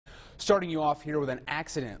Starting you off here with an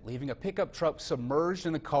accident, leaving a pickup truck submerged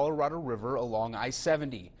in the Colorado River along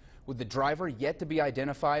I-70, with the driver yet to be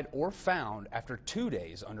identified or found after 2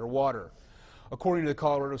 days underwater. According to the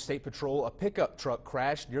Colorado State Patrol, a pickup truck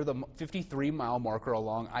crashed near the 53-mile marker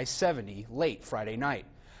along I-70 late Friday night.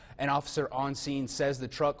 An officer on scene says the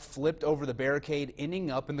truck flipped over the barricade, ending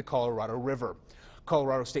up in the Colorado River.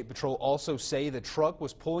 Colorado State Patrol also say the truck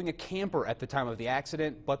was pulling a camper at the time of the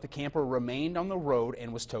accident, but the camper remained on the road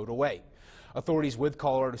and was towed away. Authorities with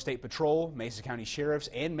Colorado State Patrol, Mesa County Sheriffs,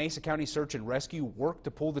 and Mesa County Search and Rescue worked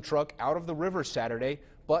to pull the truck out of the river Saturday,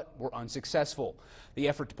 but were unsuccessful. The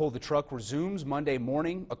effort to pull the truck resumes Monday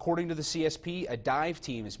morning. According to the CSP, a dive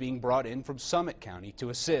team is being brought in from Summit County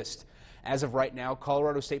to assist. As of right now,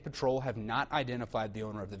 Colorado State Patrol have not identified the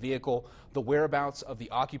owner of the vehicle. The whereabouts of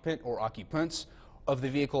the occupant or occupants of the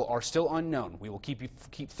vehicle are still unknown. We will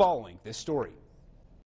keep following this story.